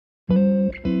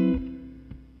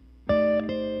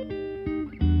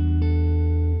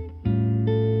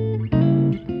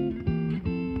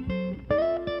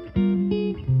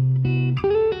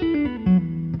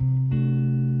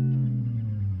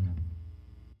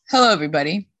Hello,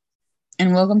 everybody,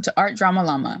 and welcome to Art Drama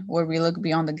Llama, where we look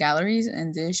beyond the galleries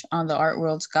and dish on the art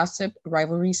world's gossip,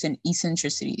 rivalries, and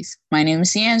eccentricities. My name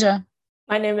is Sianja.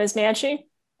 My name is Nancy.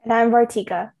 And I'm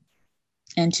Vartika.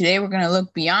 And today we're going to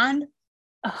look beyond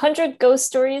 100 ghost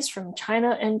stories from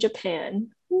China and Japan.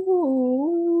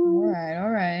 Ooh. All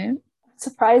right.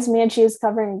 Surprised Manchi is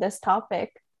covering this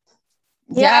topic.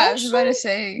 Yeah, I was about to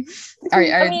say. All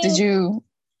right, did you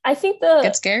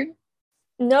get scared?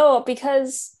 No,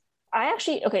 because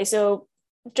so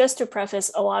just to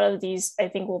preface, a lot of these I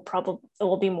think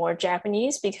will be more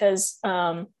Japanese because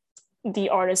the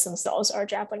artists themselves are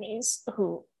Japanese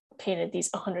who painted these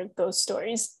 100 ghost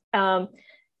stories. And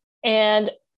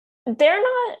they're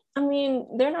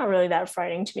not really that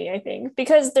frightening to me, I think,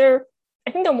 because they're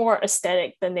more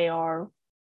aesthetic than they are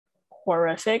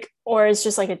horrific, or it's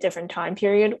just like a different time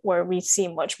period where we see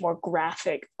much more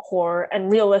graphic horror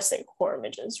and realistic horror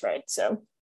images, right? So,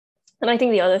 and I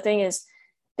think the other thing is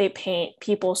they paint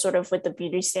people sort of with the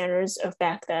beauty standards of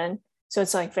back then. So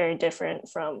it's like very different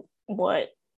from what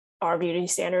our beauty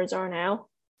standards are now.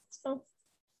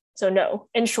 So no,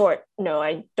 in short, no,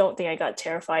 I don't think I got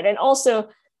terrified. And also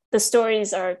the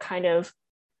stories are kind of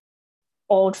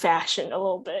old-fashioned a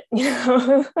little bit,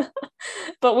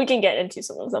 but we can get into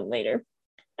some of them later.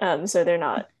 So they're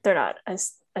not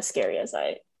as scary as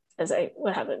I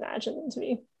would have imagined them to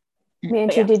be.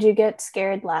 Manchi, did you get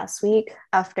scared last week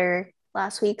after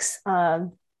last week's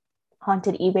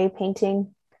haunted eBay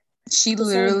painting? She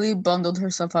literally bundled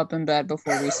herself up in bed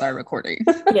before we started recording.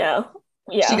 Yeah.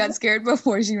 She got scared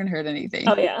before she even heard anything.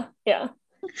 Oh yeah.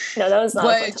 No, that was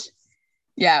not.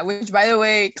 Which by the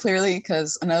way, clearly,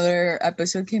 because another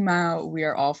episode came out, we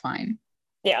are all fine.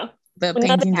 Yeah. The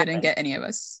painting didn't get any of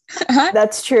us.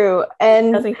 That's true.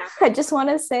 And I just want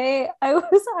to say, I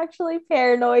was actually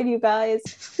paranoid, you guys.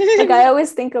 Like, I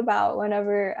always think about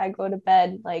whenever I go to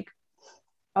bed, like,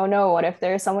 oh no, what if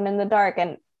there's someone in the dark?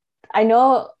 And I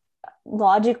know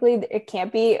logically it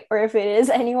can't be, or if it is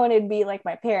anyone, it'd be like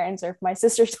my parents, or if my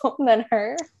sister's home, then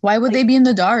her. Why would they be in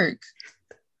the dark?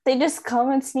 They just come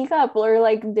and sneak up, or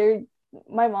like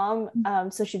my mom,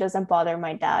 so she doesn't bother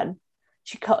my dad.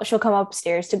 She'll come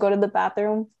upstairs to go to the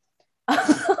bathroom.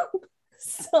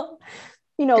 So,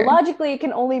 logically it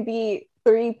can only be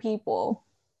 3 people.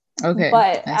 Okay.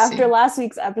 But after last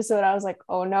week's episode, I was like,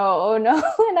 oh no. And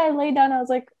I laid down, I was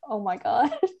like, oh my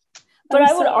God. But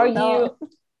I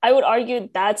would argue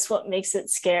that's what makes it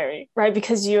scary, right?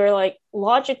 Because you're like,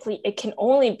 logically, it can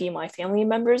only be my family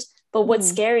members. But what's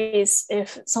scary is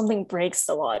if something breaks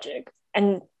the logic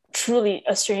and truly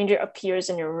a stranger appears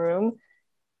in your room,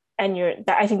 and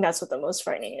I think that's what the most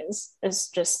frightening is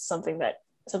just something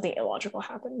illogical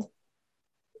happened.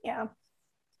 Yeah.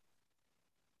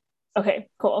 Okay,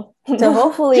 cool. So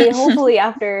hopefully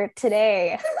after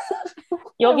today,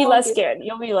 you'll be less scared.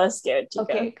 You'll be less scared.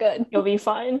 Okay, good. You'll be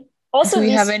fine. Also, do we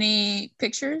have any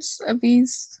pictures of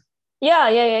these?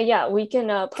 Yeah. We can.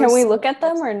 Can we look at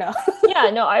them or no? Yeah,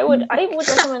 no. I would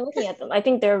recommend looking at them. I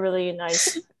think they're really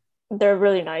nice. They're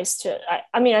really nice to.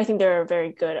 I think they're a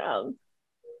very good.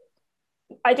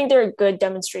 I think they're a good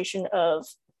demonstration of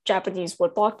Japanese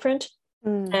woodblock print,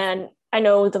 and I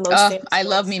know the most. Famous I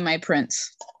love me my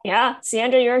prints. Yeah,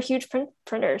 Sandra, you're a huge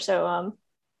printer, so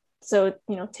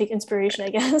take inspiration, I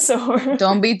guess. Or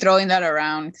don't be throwing that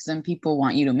around, because then people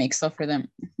want you to make stuff for them.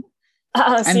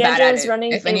 Sandra is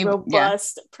running a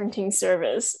robust printing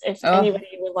service. If anybody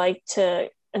would like to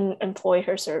employ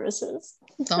her services,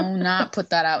 do not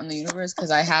put that out in the universe,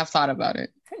 because I have thought about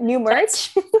it. New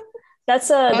merch. That's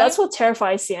what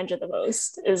terrifies Sandra the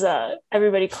most, is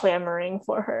everybody clamoring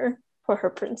for her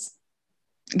prints.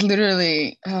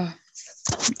 Literally,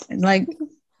 like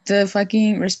the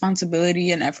fucking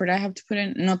responsibility and effort I have to put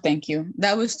in. No, thank you.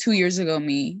 That was 2 years ago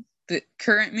me. The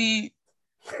current me,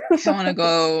 I want to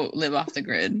go live off the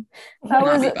grid. That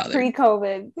was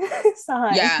pre-COVID.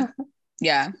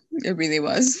 Yeah, it really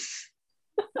was.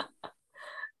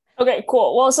 Okay,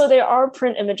 cool. Well, so there are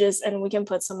print images, and we can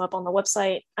put some up on the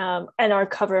website. And our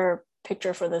cover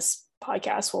picture for this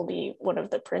podcast will be one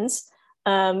of the prints.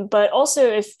 But also,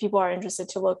 if people are interested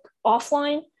to look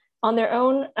offline on their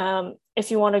own,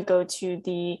 if you want to go to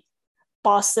the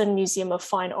Boston Museum of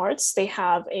Fine Arts, they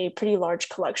have a pretty large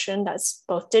collection that's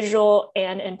both digital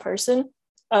and in person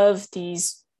of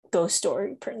these ghost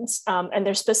story prints. And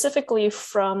they're specifically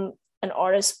from an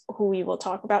artist who we will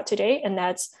talk about today, and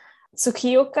that's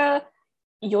Tsukioka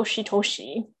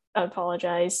Yoshitoshi. I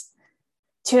apologize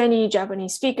to any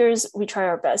Japanese speakers. We try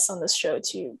our best on this show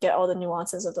to get all the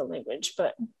nuances of the language,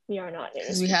 but we are not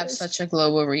native speakers. We have such a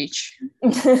global reach.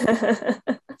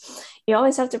 You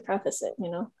always have to preface it,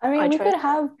 I mean, we could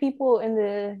have people in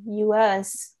the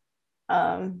US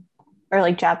or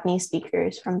like Japanese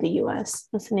speakers from the US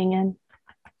listening in.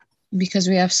 Because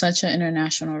we have such an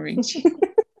international reach.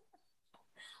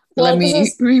 Well, Let me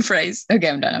rephrase. Okay,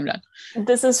 I'm done.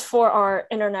 This is for our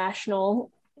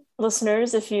international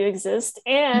listeners, if you exist,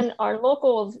 and our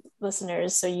local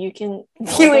listeners, so you can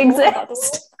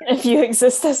if you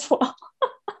exist as well.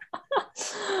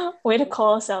 Way to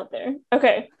call us out there.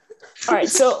 Okay. All right.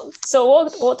 So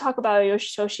we'll talk about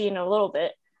Yoshitoshi in a little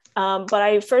bit. But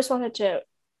I first wanted to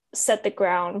set the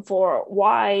ground for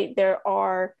why there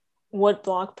are wood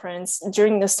block prints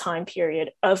during this time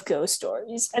period of ghost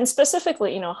stories. And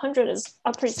specifically, 100 is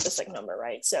a pretty specific number,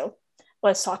 right? So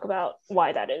let's talk about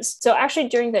why that is. So actually,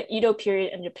 during the Edo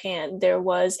period in Japan, there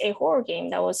was a horror game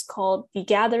that was called The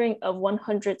Gathering of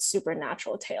 100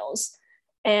 Supernatural Tales.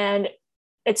 And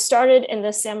it started in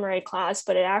the samurai class,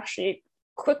 but it actually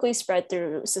quickly spread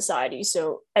through society.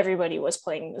 So everybody was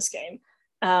playing this game.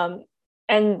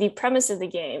 And the premise of the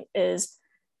game is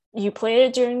you play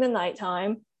it during the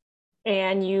nighttime,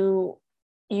 and you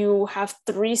have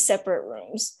 3 separate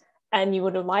rooms, and you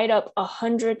would light up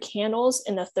 100 candles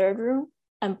in the third room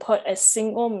and put a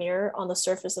single mirror on the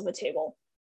surface of a table.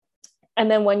 And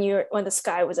then when the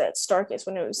sky was at its darkest,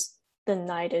 when it was the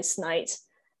nightest night,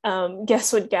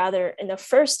 guests would gather in the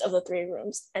first of the 3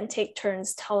 rooms and take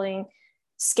turns telling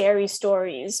scary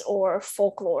stories or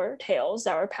folklore tales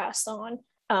that were passed on.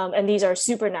 And these are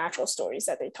supernatural stories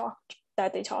that they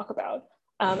talk about.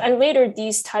 And later,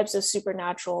 these types of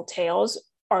supernatural tales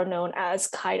are known as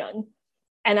kaidan.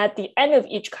 And at the end of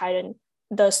each kaidan,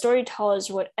 the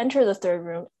storytellers would enter the third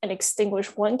room and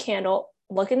extinguish 1 candle,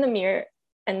 look in the mirror,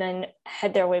 and then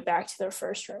head their way back to their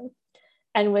first room.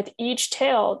 And with each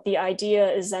tale, the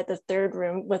idea is that the third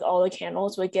room with all the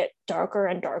candles would get darker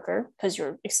and darker because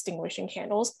you're extinguishing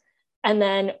candles. And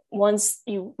then once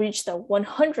you reach the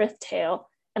 100th tale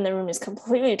and the room is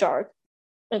completely dark,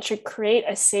 it should create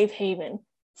a safe haven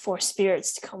for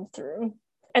spirits to come through.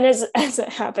 And as it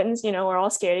happens, we're all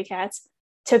scaredy cats.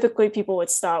 Typically, people would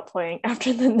stop playing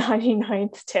after the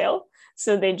 99th tale,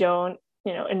 so they don't,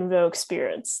 invoke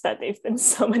spirits that they've been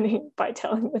summoning by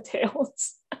telling the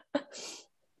tales.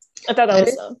 I thought that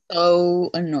was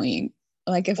so annoying.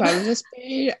 Like if I was a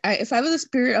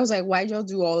spirit, I was like, why'd y'all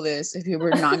do all this if you were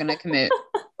not gonna commit?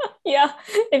 Yeah,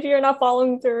 if you're not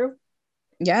following through.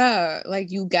 Yeah,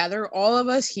 like you gather all of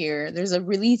us here. There's a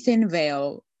really thin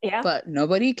veil. Yeah. But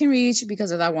nobody can reach because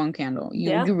of that 1 candle.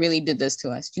 You really did this to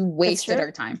us. You wasted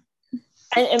our time.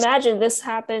 And imagine this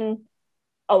happened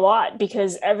a lot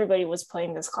because everybody was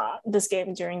playing this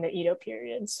game during the Edo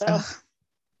period. So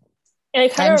and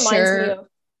it kind of reminds me of.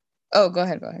 Oh, go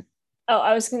ahead. Oh,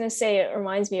 I was gonna say it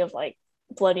reminds me of like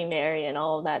Bloody Mary and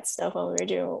all of that stuff when we were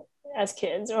doing as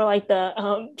kids, or like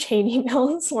the chain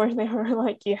emails where they were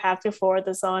like, you have to forward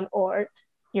this on or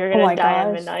you're gonna die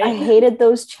at midnight. I hated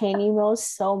those chain emails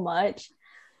so much.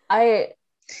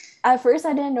 At first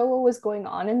I didn't know what was going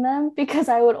on in them because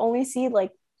I would only see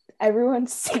like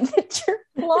everyone's signature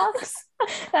blocks.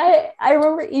 I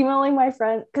remember emailing my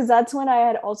friend because that's when I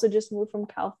had also just moved from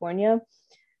California.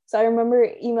 So I remember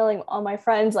emailing all my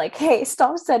friends like, hey,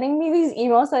 stop sending me these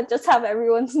emails that just have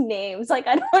everyone's names. Like,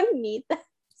 I don't need this.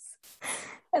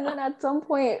 And then at some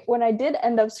point when I did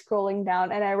end up scrolling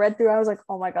down and I read through, I was like,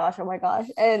 oh my gosh.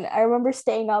 And I remember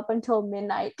staying up until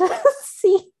midnight to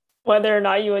see whether or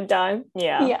not you would die.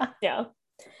 Yeah.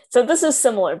 So this is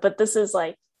similar, but this is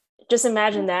like, just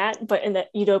imagine that, but in the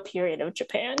Edo period of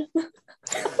Japan.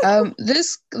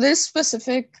 This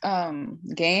specific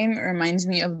game reminds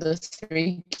me of the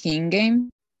Three King game.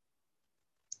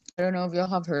 I don't know if y'all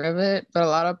have heard of it, but a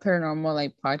lot of paranormal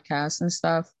like podcasts and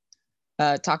stuff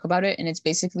talk about it. And it's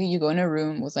basically you go in a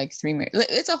room with like 3 mirrors.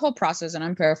 It's a whole process, and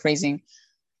I'm paraphrasing.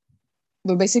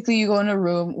 But basically, you go in a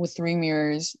room with 3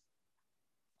 mirrors,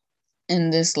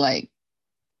 and this like,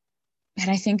 and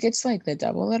I think it's like the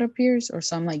devil that appears or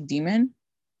some like demon.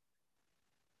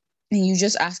 And you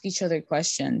just ask each other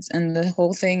questions. And the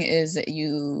whole thing is that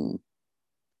you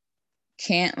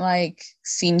can't like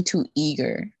seem too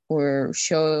eager or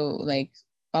show like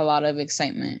a lot of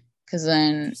excitement. Because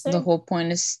then the whole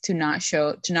point is to not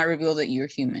reveal that you're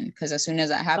human. Because as soon as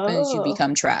that happens, you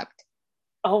become trapped.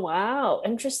 Oh, wow.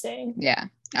 Interesting. Yeah.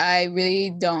 I really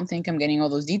don't think I'm getting all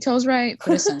those details right,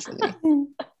 but essentially.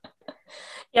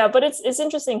 Yeah, but it's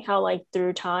interesting how like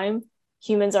through time,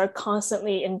 humans are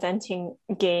constantly inventing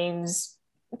games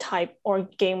type or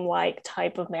game-like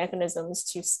type of mechanisms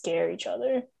to scare each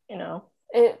other,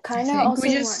 It kind of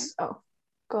also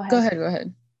go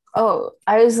ahead. Oh,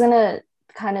 I was gonna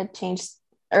kind of change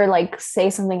or like say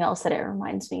something else that it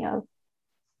reminds me of.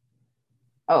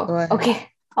 Oh, okay.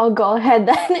 I'll go ahead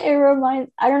then.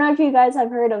 I don't know if you guys have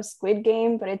heard of Squid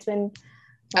Game, but it's been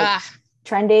like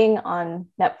trending on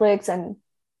Netflix and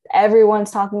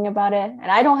everyone's talking about it.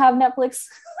 And I don't have Netflix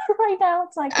right now,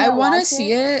 so I want to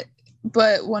see it.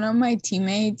 But one of my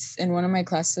teammates in one of my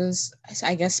classes,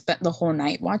 I guess, spent the whole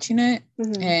night watching it,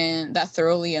 and that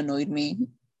thoroughly annoyed me.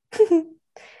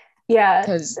 Yeah,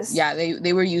 because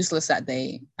they were useless that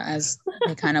day, as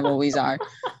they kind of always are.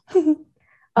 So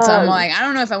I'm like, I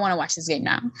don't know if I want to watch this game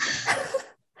now.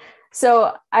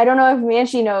 So I don't know if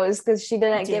Manshi knows because she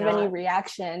didn't give any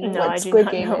reaction. No, what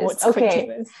Squid Game is.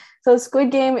 Okay, so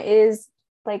Squid Game is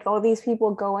like all these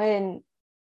people go in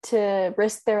to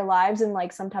risk their lives in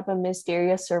like some type of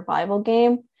mysterious survival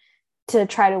game to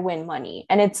try to win money,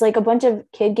 and it's like a bunch of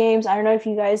kid games. I don't know if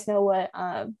you guys know what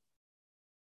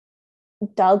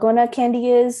dalgona candy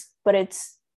is, but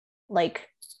it's like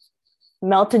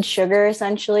melted sugar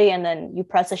essentially, and then you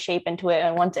press a shape into it,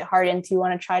 and once it hardens you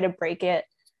want to try to break it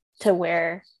to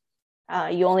where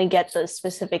you only get the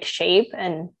specific shape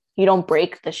and you don't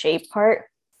break the shape part.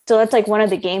 So that's like one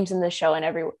of the games in the show,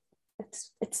 and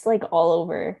it's like all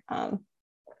over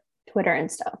Twitter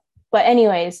and stuff. But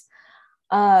anyways,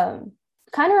 kind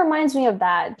of reminds me of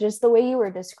that, just the way you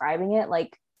were describing it.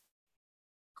 Like,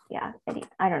 yeah,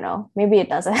 I don't know, maybe it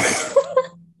doesn't.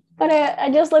 But I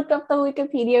just looked up the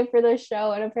Wikipedia for the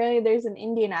show, and apparently there's an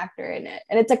Indian actor in it,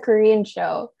 and it's a Korean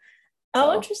show.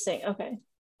 Oh, interesting. Okay.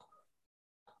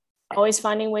 Always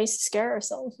finding ways to scare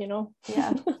ourselves, you know?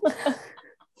 Yeah.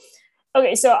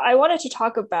 Okay, so I wanted to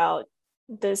talk about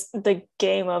the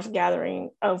game of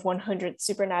gathering of 100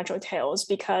 supernatural tales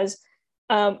because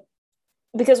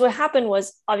what happened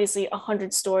was obviously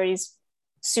 100 stories,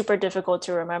 super difficult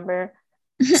to remember.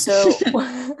 So what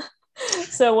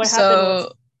happened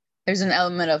was, there's an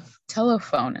element of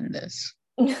telephone in this.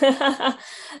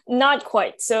 Not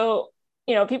quite. So,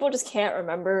 you know, people just can't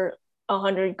remember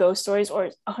 100 ghost stories or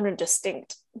 100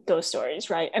 distinct ghost stories,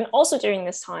 right? And also during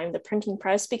this time, the printing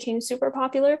press became super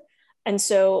popular. And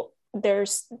so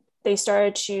they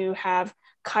started to have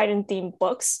kaiden themed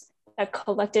books that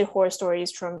collected horror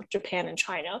stories from Japan and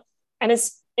China. And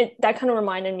that kind of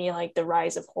reminded me like the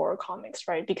rise of horror comics,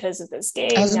 right? Because of this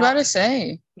game. I was about to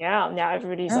say. Yeah, now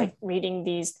everybody's like reading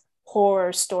these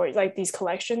horror stories, like these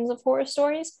collections of horror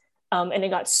stories. And it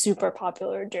got super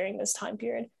popular during this time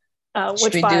period.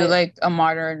 Should we do like a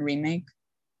modern remake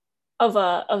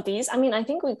of these? I mean, I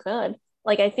think we could.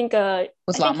 Like, I think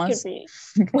with llamas.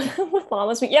 With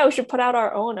llamas. Yeah, we should put out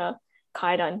our own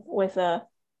kaiden with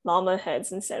llama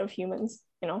heads instead of humans.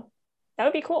 You know, that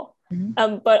would be cool.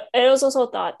 Mm-hmm. But it was also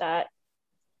thought that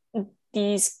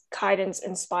these kaidens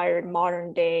inspired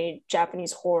modern day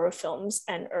Japanese horror films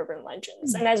and urban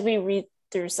legends. And as we read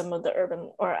through some of the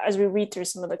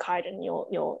kaiden,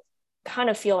 you'll kind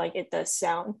of feel like it does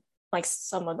sound like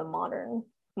some of the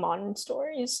modern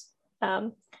stories.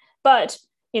 But,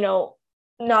 you know,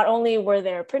 not only were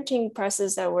there printing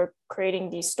presses that were creating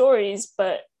these stories,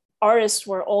 but artists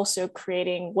were also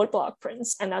creating woodblock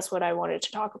prints. And that's what I wanted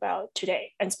to talk about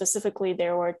today. And specifically,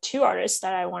 there were two artists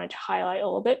that I wanted to highlight a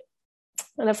little bit.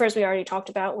 And the first we already talked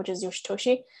about, which is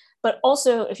Yoshitoshi. But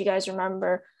also, if you guys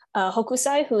remember,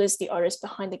 Hokusai, who is the artist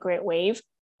behind The Great Wave,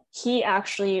 he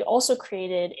actually also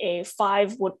created a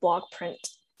 5 woodblock print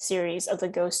series of the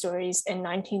ghost stories in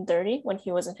 1930 when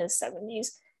he was in his 70s.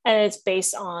 And it's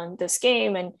based on this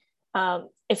game. And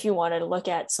if you wanted to look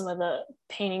at some of the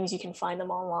paintings, you can find them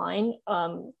online.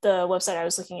 The website I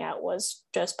was looking at was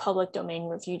just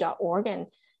publicdomainreview.org, and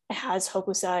it has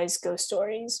Hokusai's ghost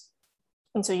stories.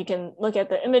 And so you can look at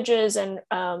the images, and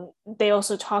they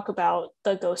also talk about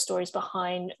the ghost stories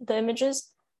behind the images.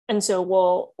 And so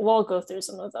we'll go through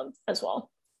some of them as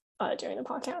well during the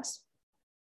podcast.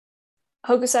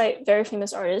 Hokusai, very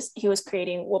famous artist. He was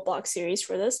creating woodblock series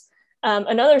for this.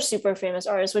 Another super famous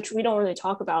artist, which we don't really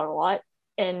talk about a lot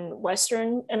in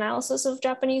Western analysis of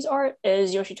Japanese art,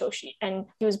 is Yoshitoshi. And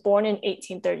he was born in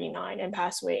 1839 and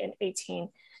passed away in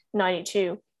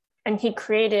 1892. And he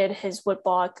created his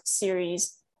woodblock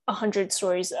series, 100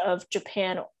 Stories of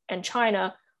Japan and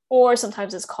China, or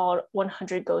sometimes it's called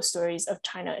 100 Ghost Stories of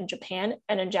China and Japan.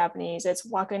 And in Japanese, it's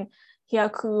Wakan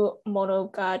Hyaku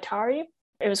Monogatari.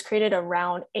 It was created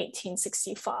around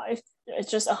 1865. It's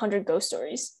just 100 ghost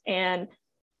stories. And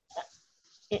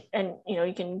you know,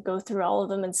 you can go through all of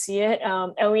them and see it.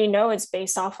 And we know it's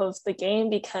based off of the game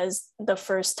because the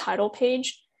first title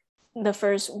page, the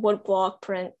first woodblock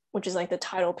print, which is like the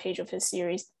title page of his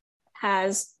series,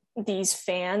 has these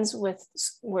fans with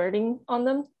wording on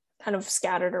them kind of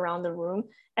scattered around the room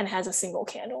and has a single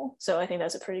candle. So I think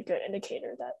that's a pretty good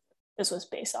indicator that this was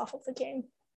based off of the game.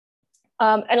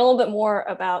 And a little bit more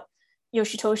about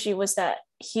Yoshitoshi was that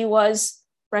he was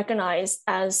recognized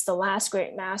as the last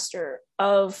great master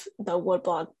of the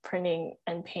woodblock printing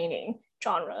and painting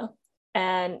genre.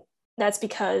 And that's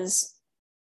because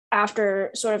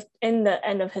after sort of in the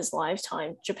end of his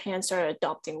lifetime, Japan started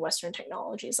adopting Western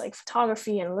technologies like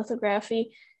photography and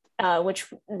lithography,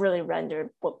 which really rendered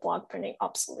woodblock printing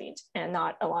obsolete, and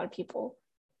not a lot of people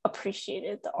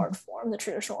appreciated the art form, the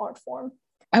traditional art form.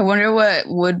 I wonder what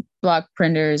woodblock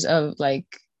printers of like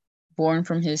born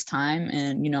from his time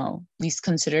and, you know, at least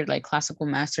considered like classical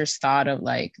masters thought of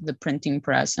like the printing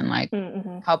press and like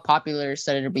how popular it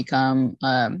started to become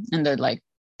in the like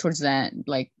towards that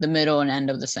like the middle and end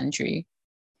of the century.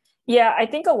 Yeah, I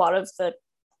think a lot of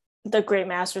the great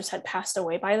masters had passed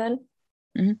away by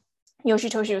then.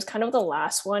 Yoshitoshi was kind of the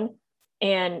last one,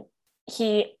 and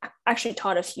he actually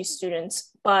taught a few students,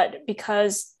 but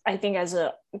because I think as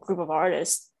a group of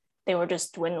artists they were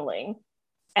just dwindling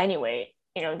anyway,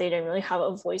 you know, they didn't really have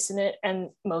a voice in it, and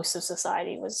most of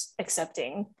society was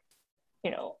accepting,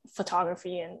 you know,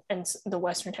 photography and the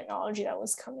Western technology that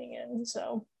was coming in.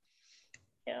 So,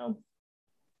 you know,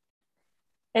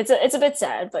 it's a bit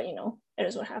sad, but you know, it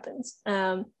is what happens.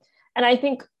 And I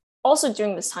think also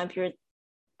during this time period,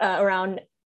 around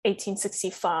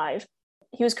 1865,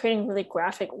 he was creating really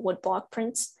graphic woodblock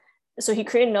prints. So he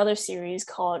created another series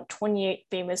called 28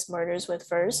 Famous Murders with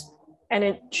Furs, and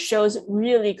it shows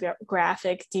really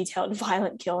graphic, detailed,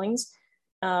 violent killings,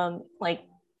 like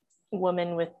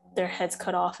women with their heads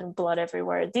cut off and blood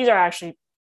everywhere. These are actually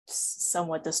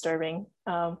somewhat disturbing,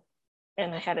 and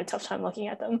I had a tough time looking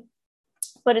at them.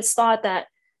 But it's thought that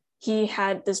he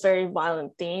had this very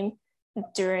violent theme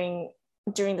during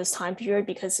this time period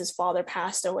because his father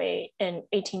passed away in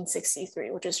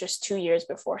 1863, which is just 2 years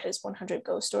before his 100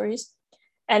 Ghost Stories.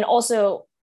 And also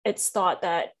it's thought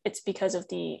that it's because of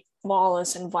the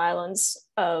lawless and violence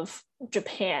of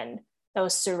Japan that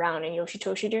was surrounding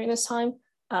Yoshitoshi during this time.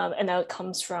 And that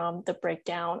comes from the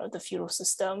breakdown of the feudal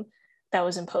system that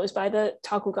was imposed by the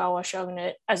Tokugawa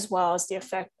shogunate, as well as the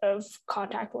effect of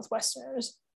contact with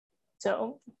Westerners.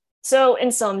 So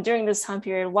in sum, during this time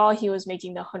period, while he was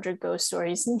making the 100 Ghost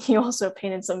Stories, he also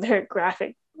painted some very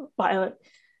graphic, violent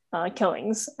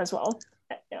killings as well.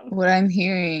 Yeah. What I'm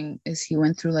hearing is he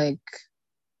went through like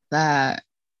that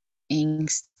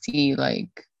angsty like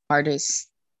artist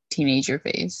teenager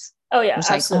phase. Oh yeah,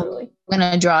 it's absolutely. Like, I'm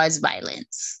gonna draw as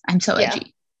violence. I'm so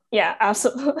edgy. Yeah,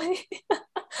 absolutely.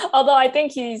 Although I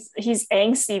think he's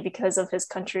angsty because of his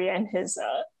country and his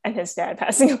dad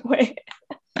passing away.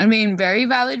 I mean, very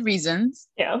valid reasons.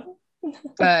 Yeah.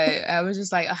 But I was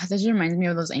just like, oh, that just reminds me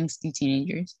of those angsty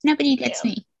teenagers. Nobody gets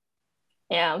me.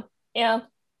 Yeah.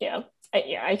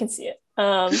 I can see it.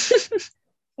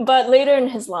 But later in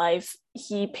his life,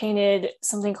 he painted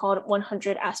something called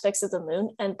 100 Aspects of the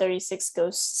Moon and 36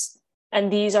 Ghosts.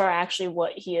 And these are actually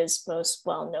what he is most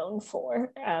well known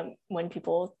for. When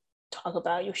people talk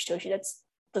about Yoshitoshi, that's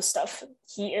the stuff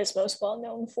he is most well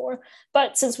known for.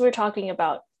 But since we're talking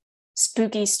about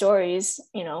spooky stories,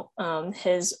 you know,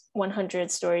 his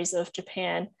 100 Stories of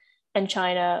Japan and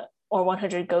China, or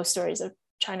 100 Ghost Stories of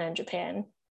China and Japan,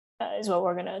 is what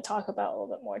we're going to talk about a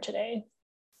little bit more today.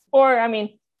 Or, I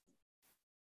mean,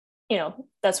 you know,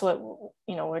 that's what,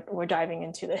 you know, we're diving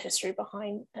into the history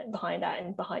behind that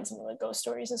and behind some of the ghost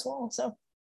stories as well. So,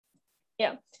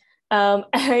 yeah.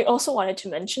 I also wanted to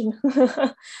mention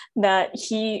that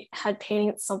he had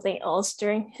painted something else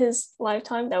during his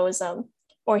lifetime that was,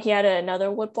 or he had another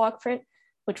woodblock print,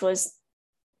 which was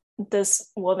this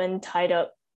woman tied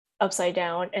up upside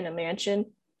down in a mansion.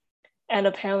 And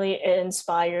apparently it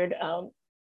inspired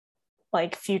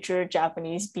like future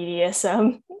Japanese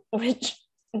BDSM, which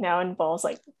now involves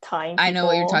like tying people. I know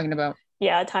what you're talking about.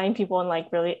 Yeah, tying people in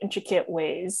like really intricate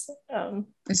ways.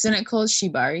 Isn't it called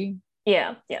shibari?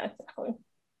 Yeah, exactly.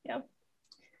 Yeah.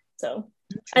 So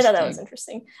I thought that was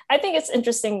interesting. I think it's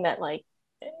interesting that, like,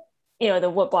 you know,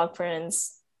 the woodblock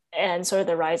prints and sort of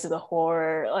the rise of the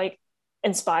horror like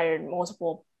inspired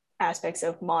multiple aspects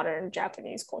of modern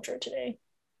Japanese culture today.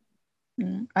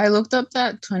 I looked up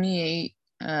that 28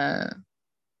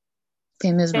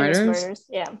 famous murders.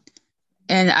 Yeah.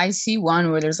 And I see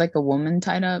one where there's like a woman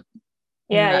tied up.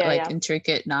 Yeah, that, like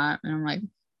intricate knot. And I'm like,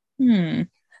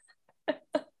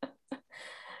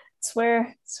 It's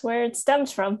where it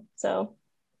stems from. So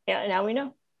yeah, now we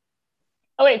know.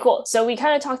 Okay, cool. So we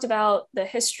kind of talked about the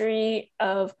history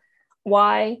of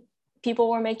why people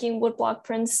were making woodblock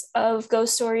prints of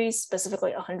ghost stories,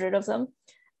 specifically 100 of them.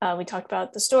 We talked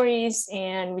about the stories,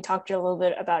 and we talked a little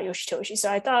bit about Yoshitoshi.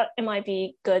 So I thought it might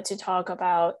be good to talk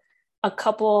about a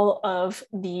couple of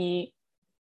the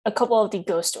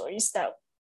ghost stories that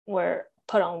were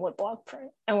put on woodblock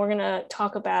print. And we're going to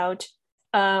talk about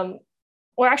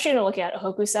We're actually going to look at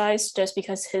Hokusai's just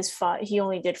because he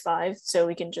only did 5, so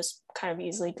we can just kind of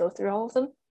easily go through all of them.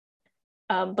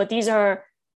 But these are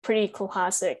pretty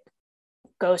classic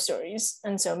ghost stories,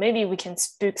 and so maybe we can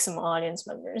spook some audience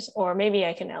members, or maybe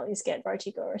I can at least get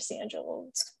Vartika or Sangelo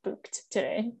spooked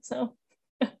today. So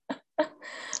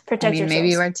protect yourselves.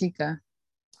 Maybe Vartika.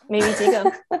 Maybe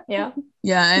Tika. Yeah.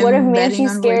 Yeah. What if Manchi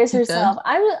scares herself?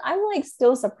 I'm like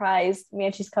still surprised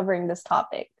Manchi's covering this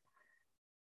topic.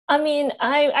 I mean,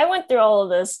 I went through all of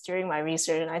this during my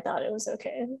research, and I thought it was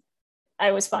okay.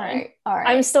 I was fine. All right.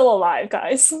 I'm still alive,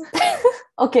 guys.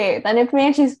 Okay, then if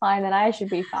Manchi's fine, then I should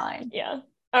be fine. Yeah.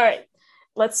 All right.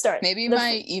 Let's start. Maybe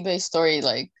my eBay story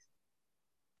like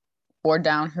wore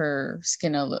down her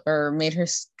skin or made her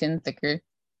skin thicker.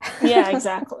 Yeah,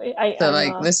 exactly.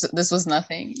 This was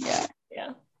nothing. Yeah.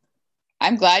 Yeah.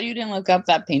 I'm glad you didn't look up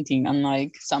that painting,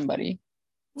 unlike somebody.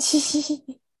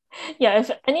 Yeah, if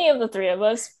any of the 3 of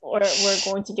us were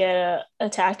going to get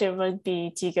attacked, it would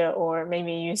be Tika or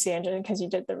maybe you, Sanjay, because you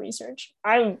did the research.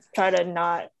 I try to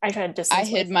distance. I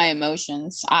hid my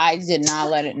emotions. I did not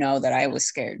let it know that I was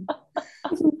scared.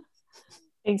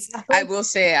 Exactly. I will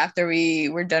say, after we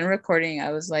were done recording,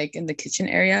 I was like in the kitchen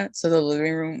area, so the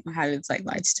living room had its like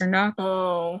lights turned off.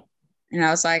 Oh. And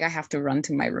I was like, I have to run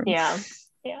to my room. Yeah.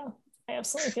 I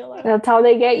absolutely feel that. That's how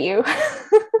they get you.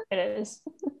 It is.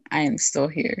 I am still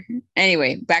here.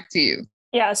 Anyway, back to you.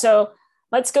 Yeah, so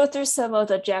let's go through some of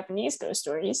the Japanese ghost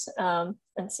stories and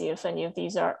see if any of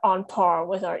these are on par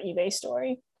with our eBay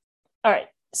story. All right,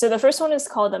 so the first one is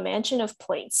called The Mansion of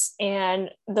Plates, and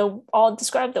I'll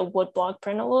describe the wood block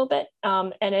print a little bit,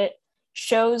 and it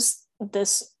shows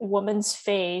this woman's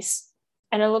face,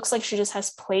 and it looks like she just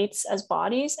has plates as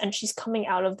bodies, and she's coming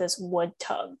out of this wood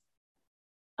tub,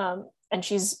 and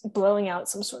she's blowing out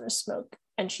some sort of smoke.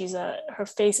 And her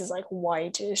face is like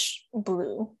whitish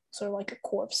blue, sort of like a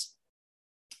corpse.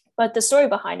 But the story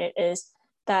behind it is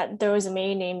that there was a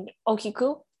maid named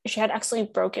Okiku. She had actually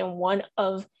broken one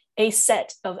of a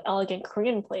set of elegant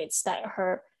Korean plates that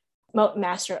her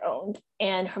master owned.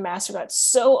 And her master got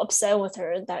so upset with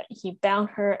her that he bound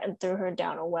her and threw her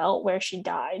down a well where she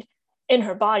died in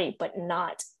her body, but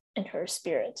not in her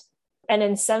spirit. And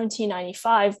in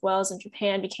 1795, wells in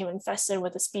Japan became infested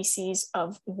with a species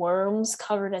of worms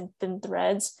covered in thin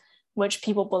threads, which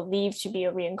people believed to be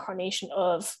a reincarnation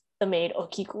of the maid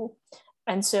Okiku.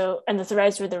 And the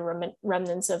threads were the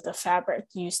remnants of the fabric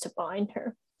used to bind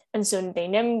her. And so they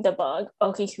named the bug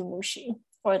Okikumushi,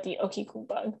 or the Okiku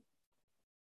bug.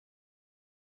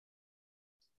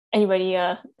 Anybody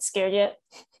scared yet?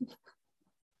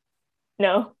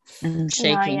 No? I'm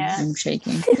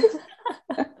shaking.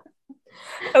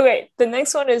 Okay, the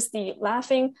next one is the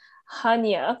Laughing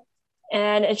Hanya,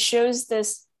 and it shows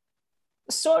this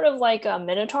sort of like a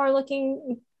minotaur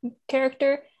looking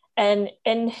character, and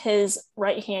in his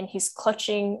right hand he's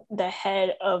clutching the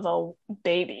head of a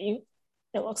baby,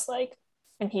 it looks like,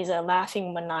 and he's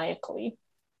laughing maniacally.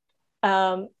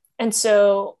 And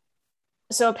so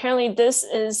apparently this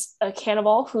is a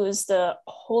cannibal who is the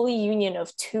holy union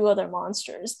of 2 other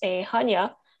monsters, a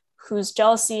Hanya whose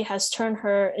jealousy has turned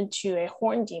her into a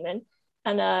horn demon,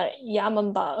 and a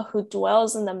Yamamba who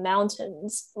dwells in the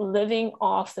mountains, living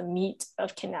off the meat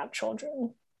of kidnapped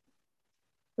children.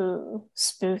 Ooh,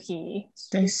 spooky.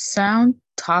 They sound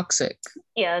toxic.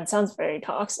 Yeah, it sounds very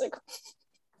toxic.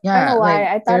 Yeah, I don't know why.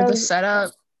 I thought the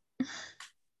setup.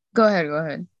 Go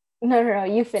ahead. No,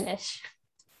 you finish.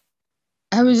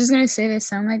 I was just gonna say they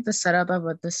sound like the setup of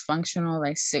a dysfunctional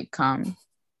like sitcom.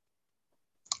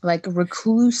 Like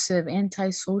reclusive,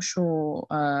 antisocial,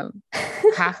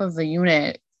 half of the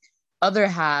unit, other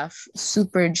half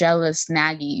super jealous,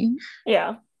 naggy.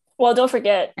 Yeah. Well, don't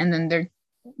forget. And then their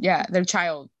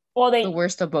child. Well, the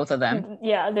worst of both of them.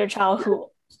 Yeah, their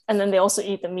child and then they also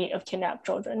eat the meat of kidnapped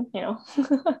children. You know,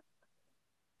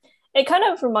 it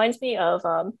kind of reminds me of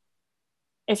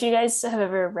if you guys have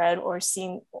ever read or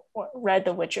read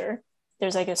The Witcher.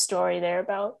 There's like a story there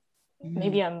about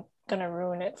maybe I'm gonna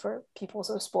ruin it for people,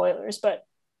 so spoilers, but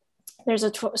there's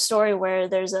a story where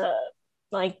there's a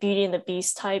like Beauty and the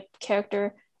Beast type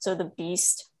character, so the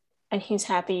beast, and he's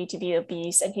happy to be a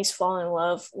beast, and he's fallen in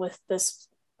love with this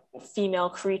female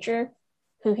creature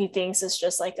who he thinks is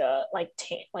just like a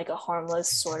harmless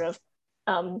sort of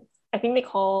I think they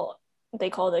call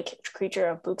the creature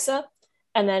a Buxa,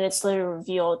 and then it's later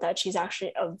revealed that she's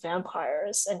actually a vampire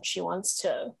and she wants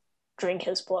to drink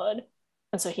his blood,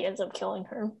 and so he ends up killing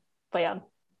her. But yeah,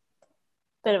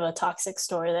 bit of a toxic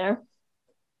story there.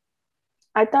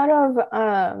 I thought of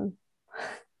I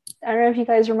don't know if you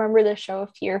guys remember the show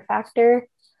Fear Factor.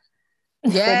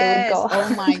 Yes.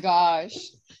 Oh my gosh.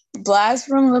 Blast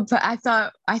from the I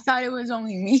thought it was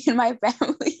only me and my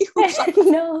family.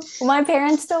 No, my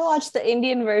parents still watch the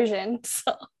Indian version.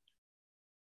 So.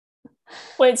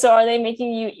 Wait, so are they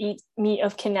making you eat meat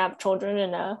of kidnapped children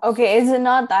in a... Okay, it's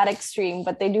not that extreme,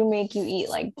 but they do make you eat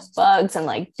like bugs and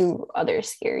like do other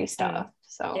scary stuff.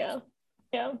 So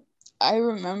yeah. I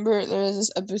remember there was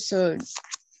this episode,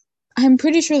 I'm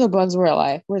pretty sure the bugs were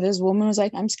alive, where this woman was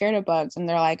like, I'm scared of bugs. And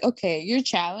they're like, okay, your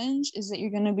challenge is that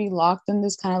you're going to be locked in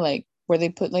this kind of like, where they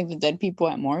put like the dead people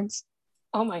at morgues.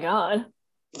 Oh my God.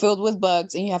 Filled with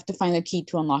bugs, and you have to find the key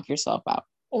to unlock yourself out.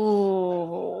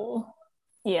 Oh,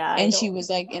 yeah. And she was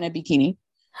like in a bikini.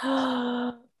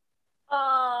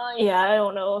 Yeah, I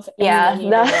don't know if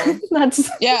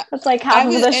that's like half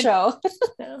of the show.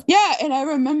 Yeah, and I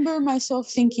remember myself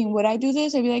thinking, would I do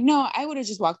this? I'd be like, no, I would have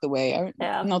just walked away.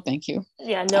 No, thank you.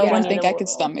 Yeah, no. I don't think I could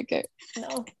stomach it.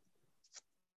 No.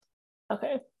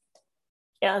 Okay.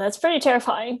 Yeah, that's pretty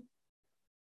terrifying.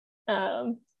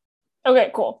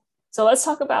 Okay, cool. So let's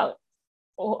talk about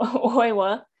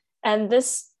Oiwa, and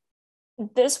this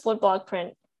woodblock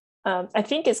print. I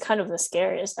think is kind of the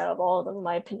scariest out of all of them, in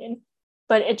my opinion.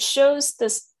 But it shows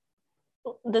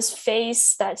this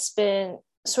face that's been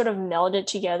sort of melded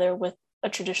together with a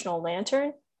traditional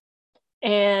lantern,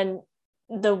 and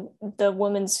the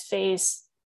woman's face,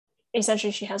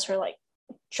 essentially she has her like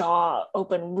jaw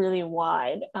open really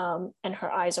wide, and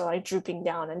her eyes are like drooping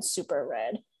down and super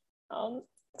red.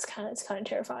 It's kind of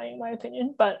terrifying in my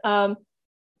opinion. But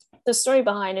the story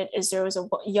behind it is there was a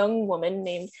young woman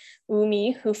named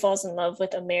Umi who falls in love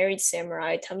with a married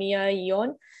samurai, Tamiya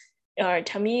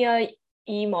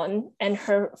Imon, and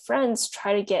her friends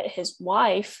try to get his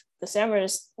wife, the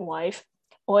samurai's wife,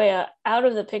 Oya, out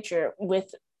of the picture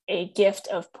with a gift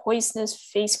of poisonous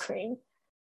face cream.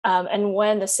 And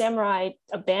when the samurai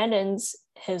abandons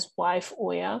his wife,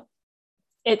 Oya,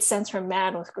 it sends her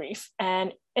mad with grief.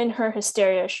 And in her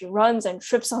hysteria, she runs and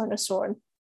trips on a sword,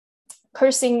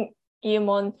 cursing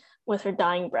Iemon with her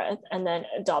dying breath, and then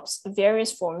adopts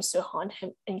various forms to haunt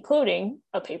him, including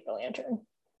a paper lantern.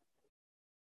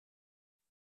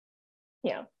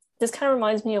 Yeah, this kind of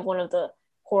reminds me of one of the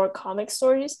horror comic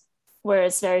stories where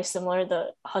it's very similar.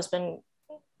 The husband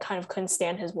kind of couldn't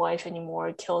stand his wife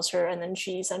anymore, kills her, and then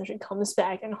she essentially comes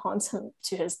back and haunts him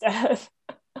to his death.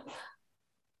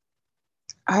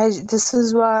 This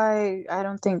is why I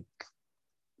don't think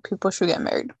people should get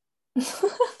married.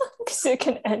 Because it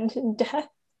can end in death.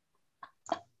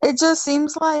 It just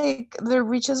seems like there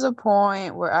reaches a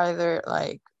point where either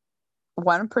like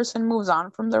one person moves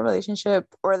on from the relationship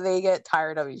or they get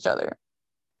tired of each other.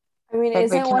 I mean, like,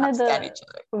 isn't one of the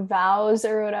vows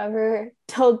or whatever,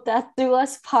 till death do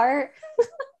us part?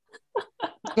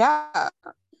 Yeah.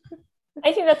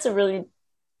 I think that's a really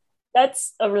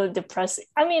depressing.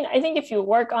 I mean, I think if you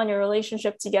work on your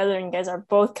relationship together and you guys are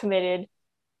both committed,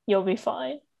 you'll be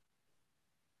fine.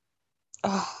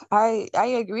 I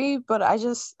agree, but I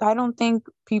don't think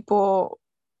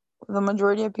the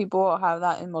majority of people have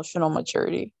that emotional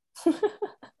maturity.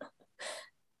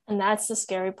 And that's the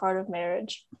scary part of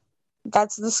marriage.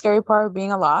 That's the scary part of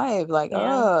being alive. Like,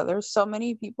 there's so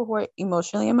many people who are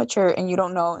emotionally immature and you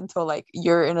don't know until like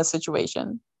you're in a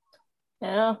situation.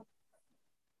 Yeah.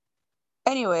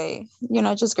 Anyway,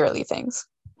 just girly things.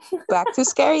 Back to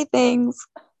scary things.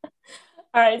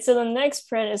 All right, so the next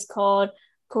print is called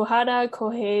Kohara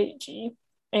Koheiji,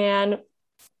 and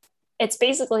it's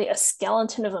basically a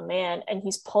skeleton of a man, and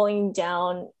he's pulling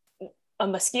down a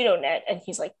mosquito net, and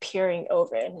he's like peering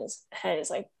over it, and his head is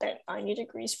like bent 90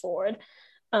 degrees forward.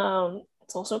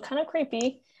 It's also kind of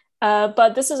creepy,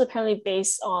 but this is apparently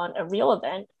based on a real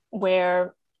event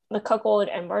where the cuckold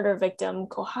and murder victim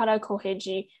Kohara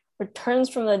Koheiji returns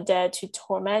from the dead to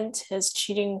torment his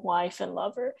cheating wife and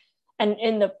lover. And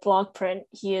in the block print,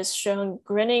 he is shown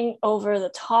grinning over the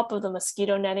top of the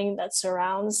mosquito netting that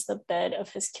surrounds the bed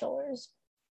of his killers.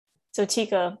 So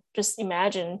Tika, just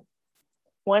imagine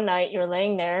one night you're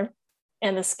laying there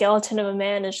and the skeleton of a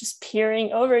man is just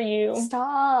peering over you.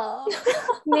 Stop.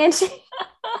 Nancy.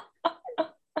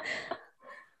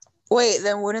 Wait,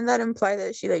 then wouldn't that imply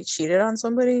that she like cheated on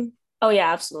somebody? Oh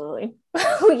yeah, absolutely.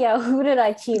 Oh yeah, who did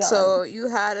I cheat on? So you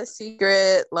had a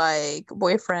secret like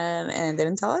boyfriend and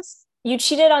didn't tell us? You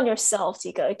cheated on yourself,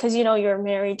 Tika, because you're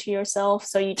married to yourself,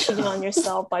 so you cheated on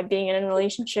yourself by being in a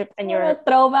relationship, and you're a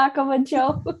throwback of a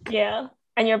joke. Yeah,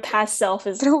 and your past self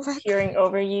is peering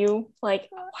over you, like,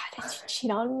 why did you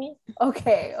cheat on me?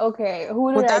 Okay.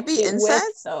 Who did I cheat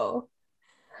with, though?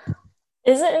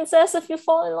 Is it incest if you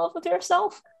fall in love with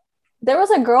yourself? There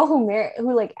was a girl who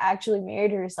like actually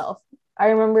married herself. I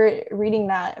remember reading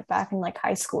that back in like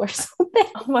high school or something.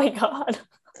 Oh my god.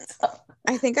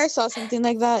 I think I saw something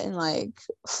like that in like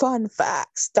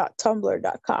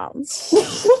funfacts.tumblr.com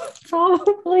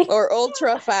Probably. or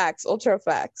ultra facts.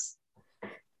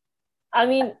 I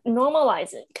mean,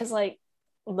 normalize it because like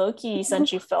Loki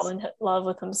essentially fell in love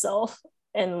with himself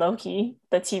in Loki,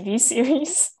 the TV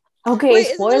series. Okay, Wait,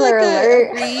 isn't there spoiler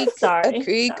like alert. a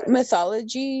Greek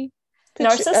mythology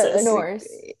Narcissus. Norse.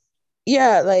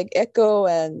 Yeah, like Echo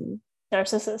and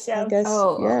Narcissus, yeah. I guess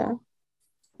yeah.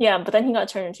 Yeah, but then he got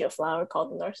turned into a flower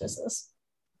called the Narcissus.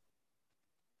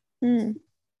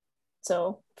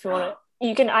 So if you want to,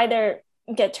 you can either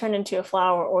get turned into a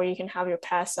flower or you can have your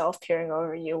past self peering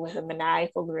over you with a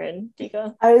maniacal grin,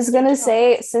 Dika. I was gonna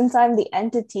say, since I'm the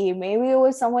entity, maybe it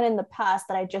was someone in the past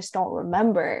that I just don't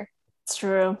remember. It's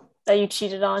true. That you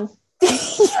cheated on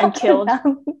and killed.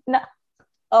 No.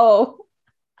 Oh.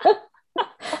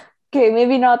 Okay,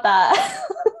 maybe not that.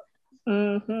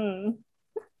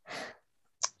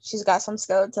 She's got some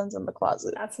skeletons in the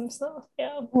closet. Got some stuff,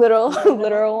 yeah.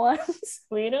 Literal ones.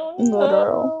 We don't know.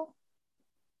 Literal.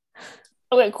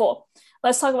 Okay, cool.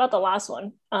 Let's talk about the last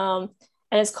one. And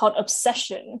it's called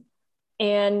Obsession.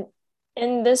 And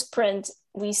in this print,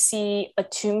 we see a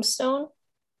tombstone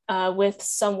with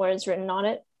some words written on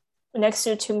it. Next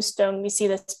to a tombstone, we see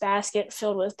this basket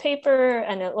filled with paper,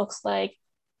 and it looks like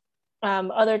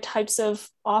other types of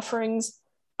offerings.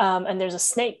 And there's a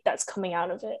snake that's coming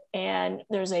out of it. And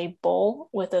there's a bowl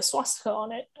with a swastika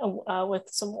on it with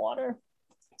some water.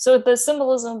 So the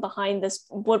symbolism behind this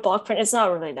woodblock print, it's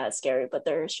not really that scary, but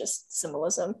there's just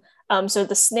symbolism. So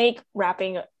the snake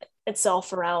wrapping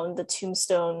itself around the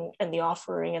tombstone and the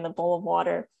offering and the bowl of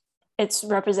water, it's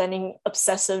representing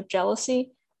obsessive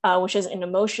jealousy, which is an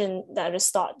emotion that is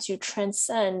thought to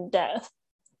transcend death.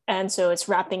 And so it's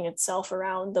wrapping itself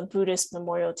around the Buddhist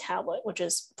memorial tablet, which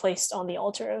is placed on the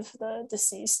altar of the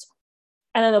deceased.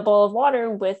 And then the bowl of water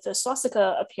with the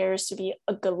swastika appears to be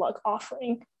a good luck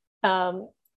offering. And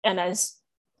as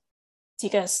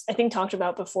Tika, I think, talked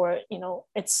about before, you know,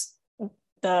 it's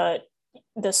the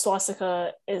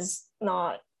swastika is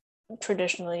not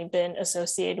traditionally been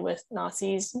associated with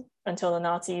Nazis until the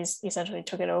Nazis essentially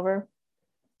took it over.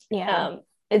 Yeah,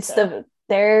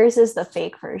 theirs is the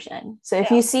fake version. So if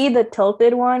you see the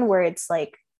tilted one where it's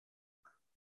like,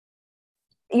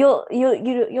 you'll know what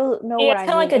I mean. It's kind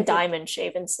of like a diamond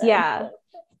shape instead. Yeah,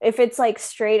 if it's like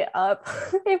straight up,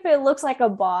 if it looks like a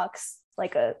box,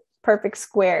 like a perfect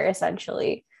square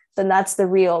essentially, then that's the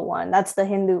real one. That's the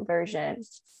Hindu version.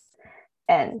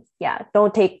 And yeah,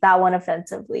 don't take that one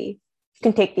offensively. You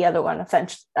can take the other one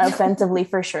offensively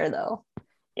for sure, though.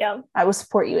 Yeah, I will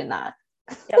support you in that.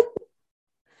 Yep.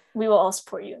 We will all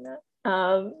support you in that.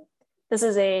 This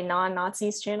is a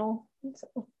non-Nazis channel.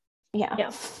 So.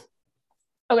 Yeah.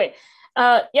 Okay.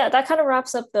 That kind of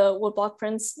wraps up the woodblock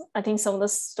prints. I think some of the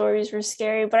stories were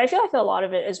scary, but I feel like a lot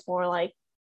of it is more like,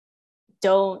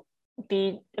 don't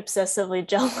be obsessively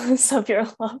jealous of your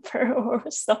lover or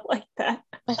stuff like that.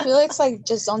 I feel like it's like,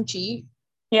 just don't cheat.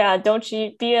 Yeah, don't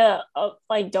cheat. Be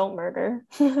don't murder.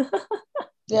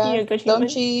 Yeah, be a good human. Don't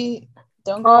cheat.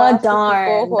 Don't go after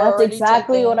darn. That's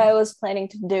exactly what I was planning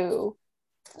to do.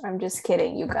 I'm just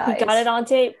kidding, you guys. We got it on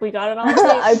tape.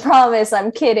 I promise,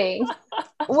 I'm kidding.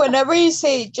 Whenever you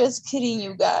say "just kidding,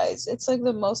 you guys," it's like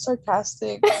the most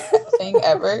sarcastic thing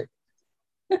ever.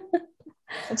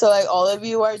 So like, all of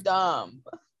you are dumb.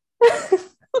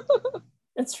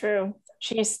 It's true.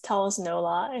 She tells no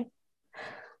lie.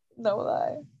 No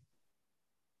lie.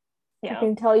 Yeah. I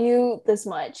can tell you this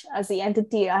much. As the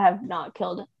entity, I have not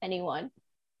killed anyone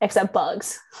except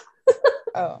bugs.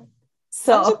 Oh.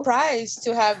 So I'm surprised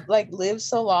to have like lived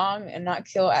so long and not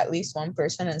kill at least one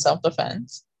person in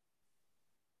self-defense.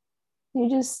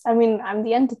 I'm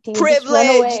the entity.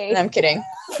 Privileged. No, I'm kidding.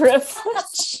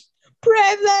 Privileged.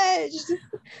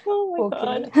 Oh my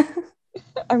God.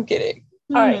 I'm kidding.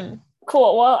 All right.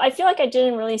 Cool. Well, I feel like I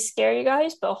didn't really scare you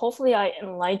guys, but hopefully I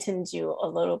enlightened you a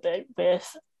little bit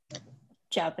with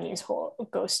Japanese horror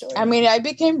ghost story. I mean, I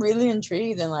became really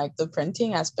intrigued in like the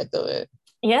printing aspect of it.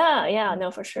 Yeah,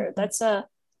 no, for sure. That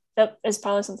is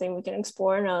probably something we can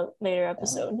explore in a later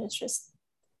episode. It's just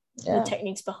the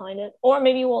techniques behind it, or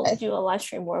maybe we'll do a live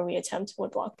stream where we attempt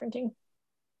woodblock printing.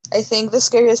 I think the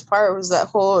scariest part was that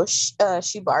whole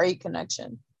Shibari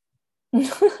connection.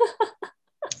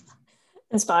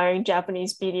 Inspiring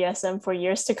Japanese BDSM for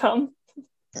years to come.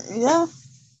 Yeah,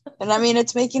 and I mean,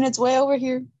 it's making its way over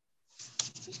here.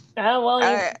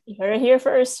 You heard it here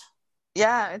first.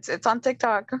 Yeah, it's on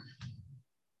TikTok.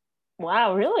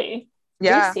 Wow, really?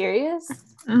 Yeah. Are you serious?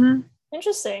 Mm-hmm.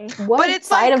 Interesting. What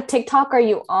side of TikTok are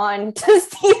you on to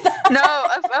see that? No,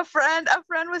 a friend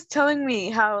was telling me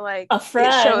how like a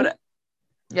friend.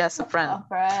 Yes, a friend. A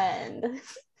friend.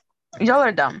 Y'all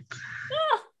are dumb.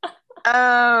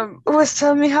 Was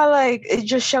telling me how like it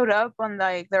just showed up on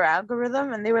like their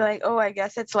algorithm, and they were like, oh, I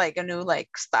guess it's like a new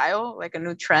like style, like a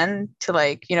new trend to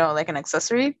like, you know, like an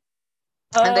accessory.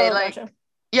 And they like, gotcha.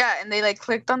 yeah, and they like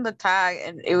clicked on the tag,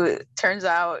 and turns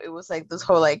out it was like this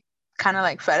whole like kind of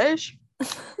like fetish.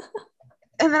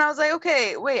 And then I was like,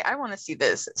 okay, wait, I want to see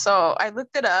this. So I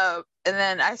looked it up, and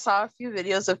then I saw a few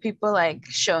videos of people like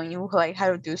showing you like how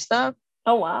to do stuff.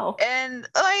 Oh wow. And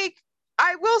like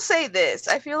I will say this,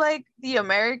 I feel like the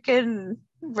American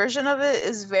version of it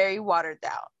is very watered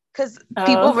down because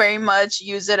people very much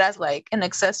use it as like an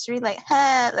accessory, like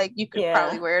like you could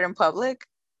probably wear it in public.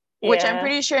 Which I'm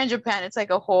pretty sure in Japan it's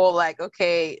like a whole like,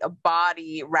 okay, a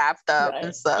body wrapped up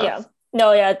and stuff. Yeah.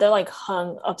 No, yeah, they're like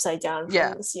hung upside down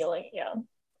from the ceiling. Yeah.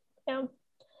 Yeah.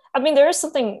 I mean, there is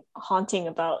something haunting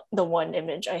about the one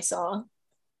image I saw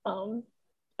of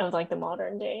like the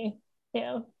modern day.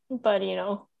 Yeah. But you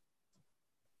know.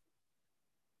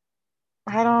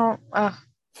 I don't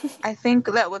I think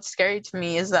that what's scary to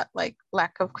me is that like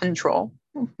lack of control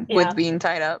with being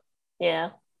tied up.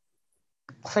 Yeah.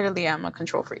 Clearly I'm a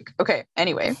control freak. Okay,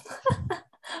 anyway.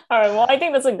 All right, well, I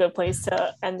think that's a good place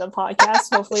to end the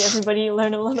podcast. Hopefully everybody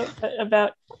learned a little bit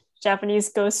about Japanese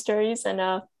ghost stories and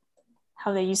how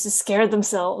they used to scare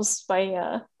themselves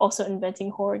by also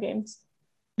inventing horror games.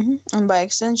 Mm-hmm. And by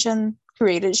extension,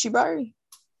 created Shibari.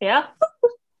 Yeah.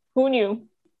 Who knew?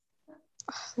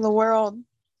 The world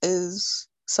is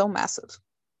so massive.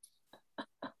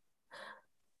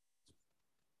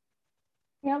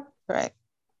 Yep. Right.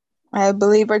 I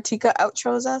believe Artika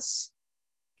outros us.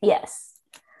 Yes.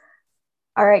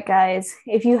 All right, guys.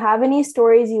 If you have any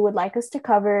stories you would like us to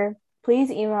cover,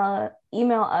 please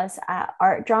email us at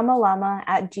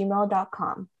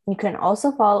artdramalama@gmail.com. You can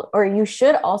also follow, or you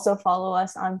should also follow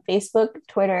us on Facebook,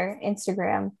 Twitter,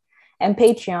 Instagram, and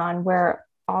Patreon, where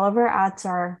all of our ads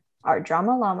are Art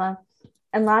Drama Llama.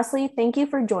 And lastly, thank you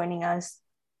for joining us.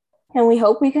 And we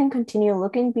hope we can continue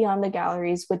looking beyond the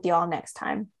galleries with y'all next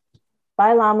time.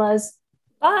 Bye, llamas.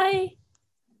 Bye.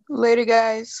 Later,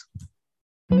 guys.